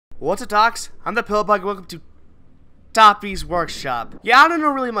What's up, docs? I'm the Pillbug. Welcome to Toppy's workshop. Yeah, I don't know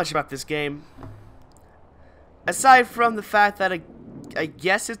really much about this game. Aside from the fact that I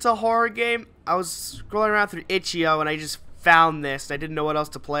guess it's a horror game. I was scrolling around through Itch.io and I just found this. I didn't know what else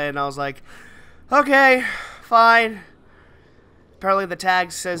to play and I was like, okay, fine. Apparently the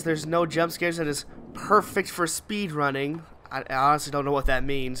tag says there's no jump scares and is perfect for speed running. I honestly don't know what that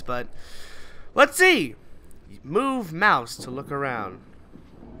means, but let's see. Move mouse to look around.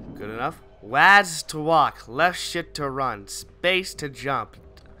 Good enough. WASD to walk, left shift to run, space to jump.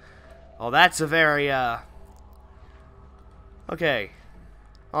 Oh, that's a very, okay.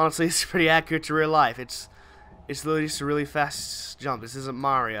 Honestly, it's pretty accurate to real life. It's literally just a really fast jump. This isn't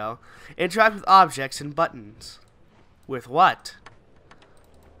Mario. Interact with objects and buttons. With what?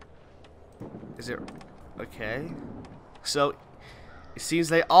 Is it... okay. So, it seems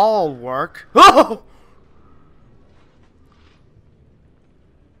they all work. Oh!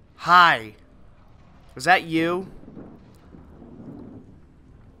 Hi. Was that you?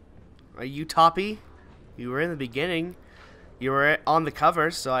 Are you Toppy? You were in the beginning. You were on the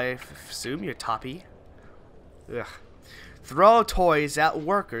cover, so I assume you're Toppy. Ugh. Throw toys at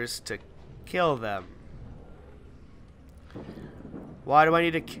workers to kill them. Why do I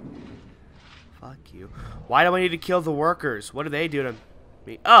need to... fuck you. Why do I need to kill the workers? What do they do to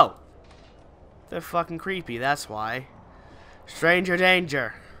me? Oh! They're fucking creepy, that's why. Stranger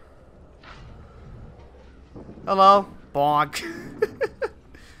danger. Hello. Bonk.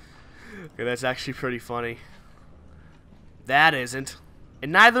 Okay, that's actually pretty funny. That isn't.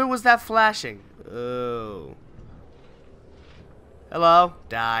 And neither was that flashing. Oh. Hello.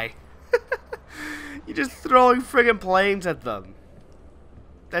 Die. You're just throwing friggin' planes at them.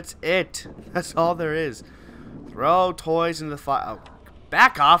 That's it. That's all there is. Throw toys into the fire. Oh,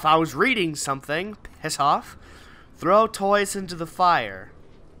 back off. I was reading something. Piss off. Throw toys into the fire.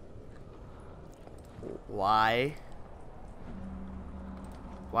 Why?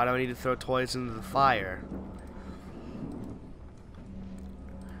 Why do I need to throw toys into the fire?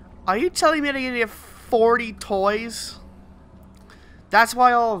 Are you telling me that you need 40 toys? That's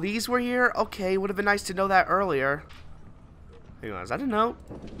why all of these were here? Okay, would have been nice to know that earlier. Hang on, is that a note?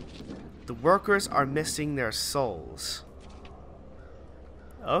 The workers are missing their souls.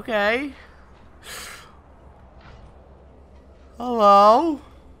 Okay. Hello?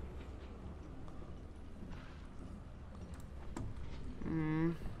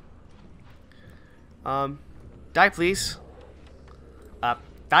 Die please.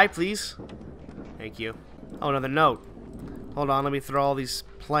 Die please. Thank you. Oh, another note. Hold on, let me throw all these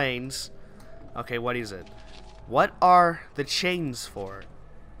planes. Okay, what is it? What are the chains for?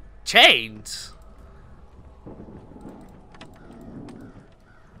 Chains?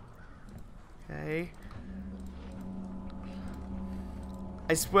 Okay.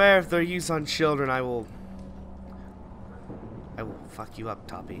 I swear if they're used on children, I will fuck you up,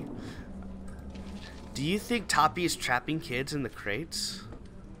 Toppy. Do you think Toppy is trapping kids in the crates?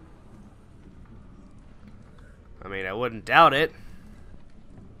 I mean, I wouldn't doubt it.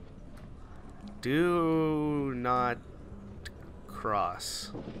 Do not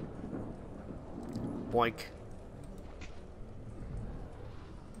cross. Boink.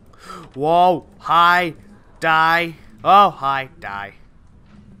 Whoa! Hi! Die! Oh, hi! Die.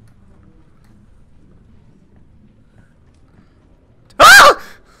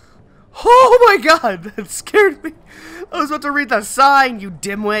 Oh my god, that scared me. I was about to read the sign, you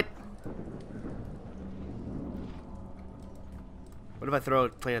dimwit. What if I throw a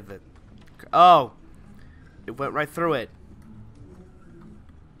plane at the... oh, it went right through it.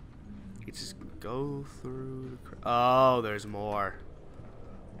 You just go through the... oh, there's more.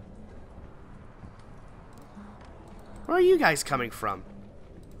 Where are you guys coming from?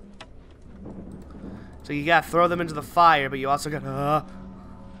 So you gotta throw them into the fire, but you also gotta...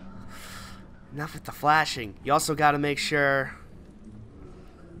 enough with the flashing. You also gotta make sure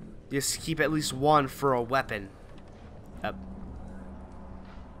you just keep at least one for a weapon. Yep.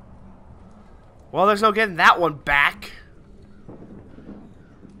 Well, there's no getting that one back.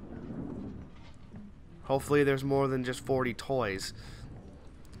 Hopefully there's more than just 40 toys.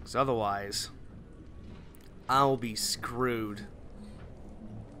 Because otherwise, I'll be screwed.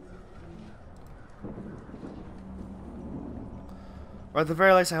 Or at the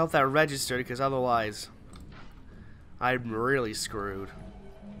very least, I hope that registered, because otherwise, I'm really screwed.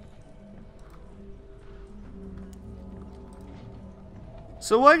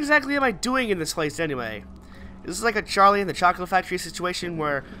 So what exactly am I doing in this place anyway? Is this like a Charlie and the Chocolate Factory situation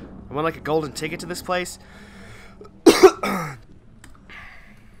where I want like a golden ticket to this place?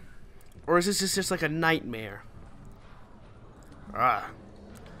 Or is this just like a nightmare? Ah.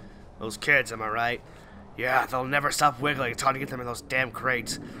 Those kids, am I right? Yeah, they'll never stop wiggling. It's hard to get them in those damn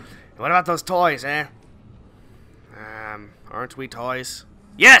crates. And what about those toys, eh? Aren't we toys?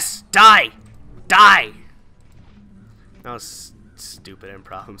 Yes! Die! Die! That was stupid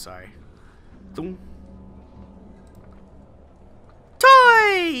improv, I'm sorry. Boom.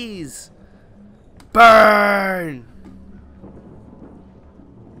 Toys! Burn!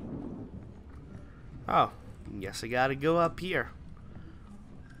 Oh, guess I gotta go up here.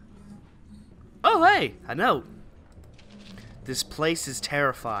 Oh, hey, a note. This place is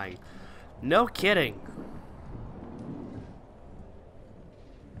terrifying. No kidding.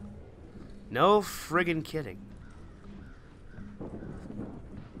 No friggin' kidding.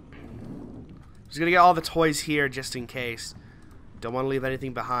 Just gonna get all the toys here just in case. Don't want to leave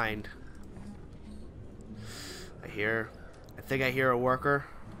anything behind. I think I hear a worker.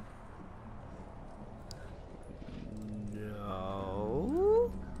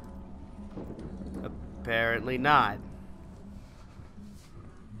 No. Apparently not.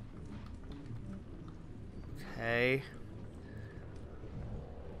 Okay.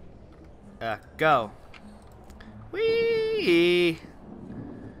 Go. Whee!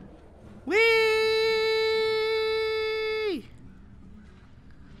 Whee!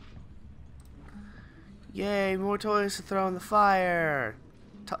 Yay, more toys to throw in the fire.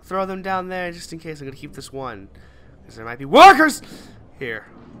 Throw them down there just in case. I'm gonna keep this one. Because there might be workers here.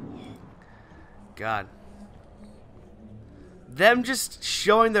 God. Them just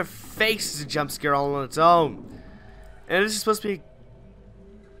showing their face is a jump scare all on its own. And this is supposed to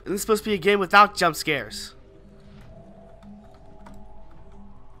be a game without jump scares.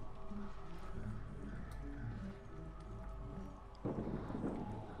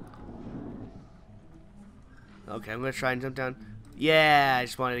 Okay, I'm gonna try and jump down. Yeah, I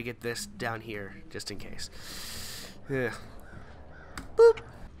just wanted to get this down here, just in case. Yeah. Boop.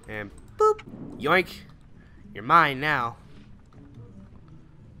 And boop. Yoink. You're mine now.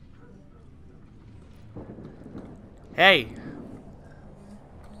 Hey.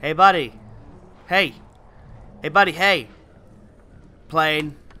 Hey, buddy. Hey. Hey, buddy, hey.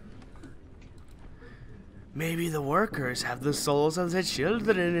 Plane. Maybe the workers have the souls of the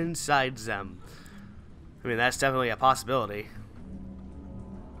children inside them. I mean, that's definitely a possibility.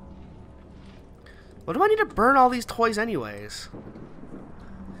 What do I need to burn all these toys anyways?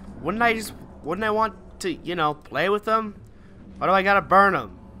 Wouldn't I want to, you know, play with them? Why do I gotta burn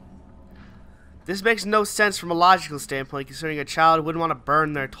them? This makes no sense from a logical standpoint, considering a child wouldn't want to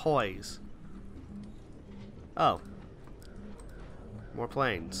burn their toys. Oh. More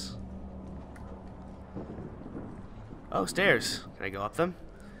planes. Oh, stairs. Can I go up them?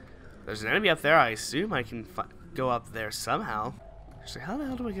 There's an enemy up there. I assume I can go up there somehow. Actually, how the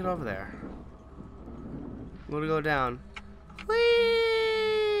hell do I get over there? I'm gonna go down.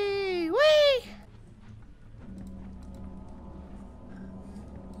 Whee! Whee!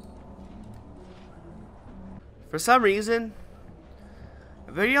 For some reason,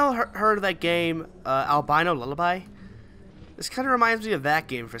 have you all heard of that game, Albino Lullaby? This kind of reminds me of that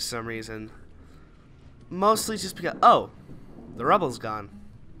game for some reason. Mostly just because... Oh, the rubble's gone.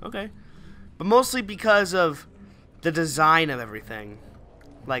 Okay. But mostly because of the design of everything.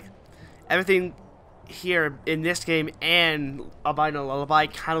 Like, everything here in this game and Albino Lullaby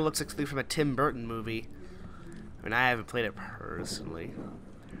kind of looks like something from a Tim Burton movie. I mean, I haven't played it personally.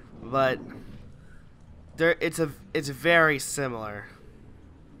 But... it's very similar.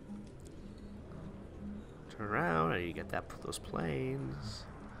 Turn around, I need to get those planes.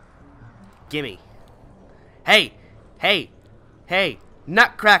 Gimme. Hey! Hey! Hey!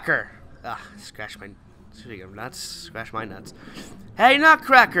 Nutcracker! Ah, scratch my... Speaking of nuts, scratch my nuts. Hey,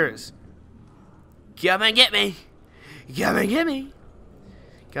 nutcrackers! Come and get me! Come and get me!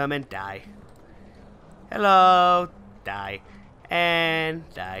 Come and die. Hello! Die. And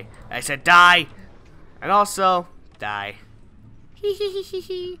die. I said die! And also, die. Hee hee hee hee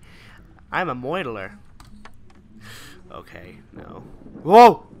hee. I'm a moidler. Okay, no.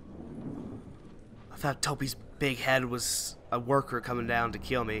 Whoa! I thought Toppy's big head was a worker coming down to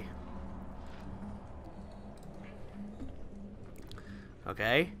kill me.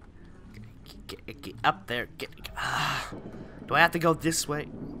 Okay. Get up there. Do I have to go this way?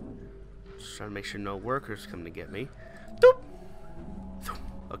 Just trying to make sure no workers come to get me. Doop.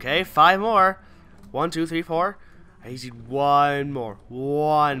 Okay, 5 more. 1, 2, 3, 4. I need one more.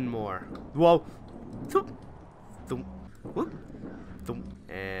 One more. Whoa. Thump. Thump. Whoop. Thump.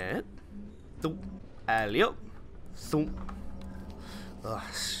 And. Thump. Alley-o. Thump. Ugh.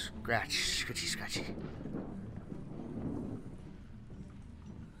 Scratch. Scratchy, scratchy.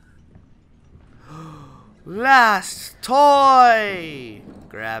 Last toy.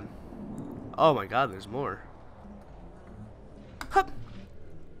 Grab. Oh my god, there's more. Hup.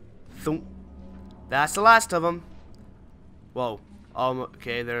 Thump. That's the last of them. Whoa.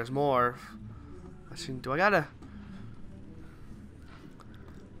 Okay, there's more. Do I gotta...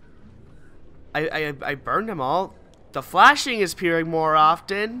 I burned them all. The flashing is appearing more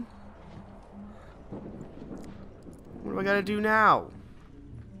often. What do I gotta do now?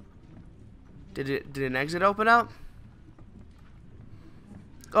 Did an exit open up?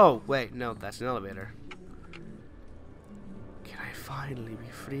 Oh, wait, no, that's an elevator. Can I finally be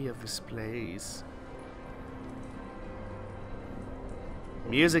free of this place?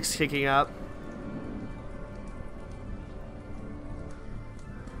 Music's kicking up.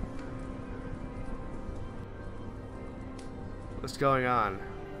 What's going on?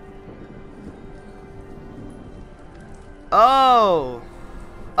 Oh!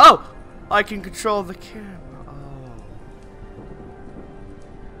 Oh! I can control the camera. Oh.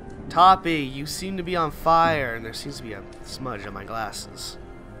 Toppy, you seem to be on fire, and there seems to be a smudge on my glasses.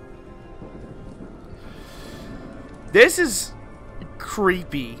 This is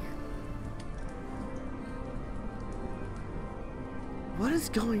creepy. What is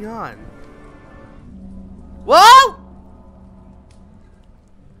going on? Whoa!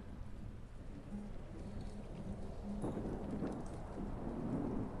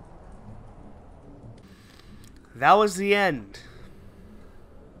 That was the end.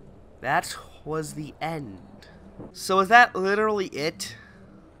 That was the end. So is that literally it?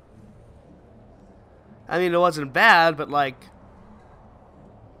 I mean, it wasn't bad, but like...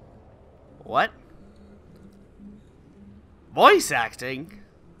 What? Voice acting?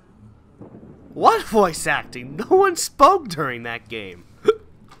 What voice acting? No one spoke during that game.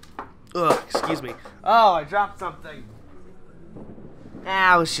 Ugh, excuse me. Oh, I dropped something.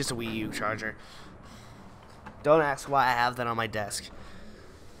 Ah, it was just a Wii U charger. Don't ask why I have that on my desk.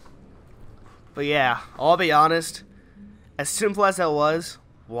 But yeah, I'll be honest. As simple as that was,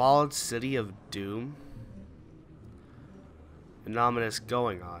 Walled City of Doom. An ominous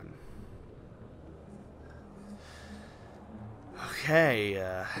going on. Okay,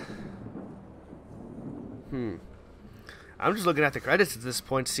 I'm just looking at the credits at this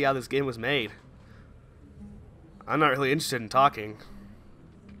point to see how this game was made. I'm not really interested in talking.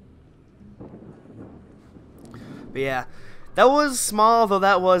 But yeah, that was small, though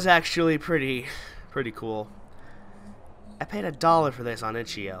that was actually pretty cool. I paid $1 for this on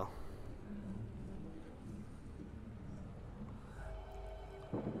itch.io.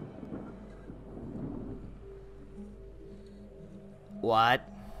 What?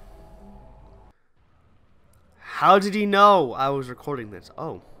 How did he know I was recording this?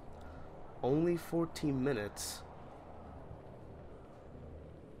 Oh, only 14 minutes.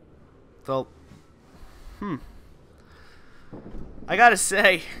 So, I gotta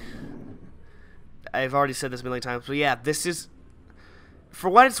say, I've already said this a million times, but yeah, this is, for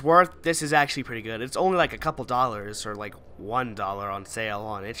what it's worth, this is actually pretty good. It's only like a couple dollars, or like $1 on sale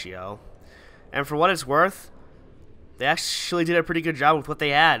on itch.io. And for what it's worth, they actually did a pretty good job with what they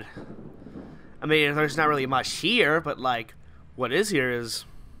had. I mean, there's not really much here, but like, what is here is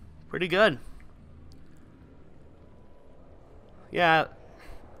pretty good. Yeah,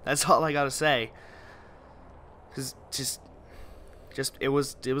 that's all I gotta say. Cause it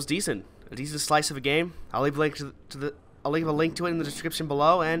was decent, a decent slice of a game. I'll leave a link I'll leave a link to it in the description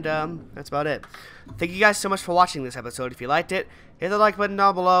below, and that's about it. Thank you guys so much for watching this episode. If you liked it, hit the like button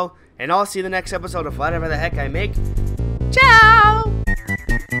down below, and I'll see you in the next episode of whatever the heck I make. Ciao!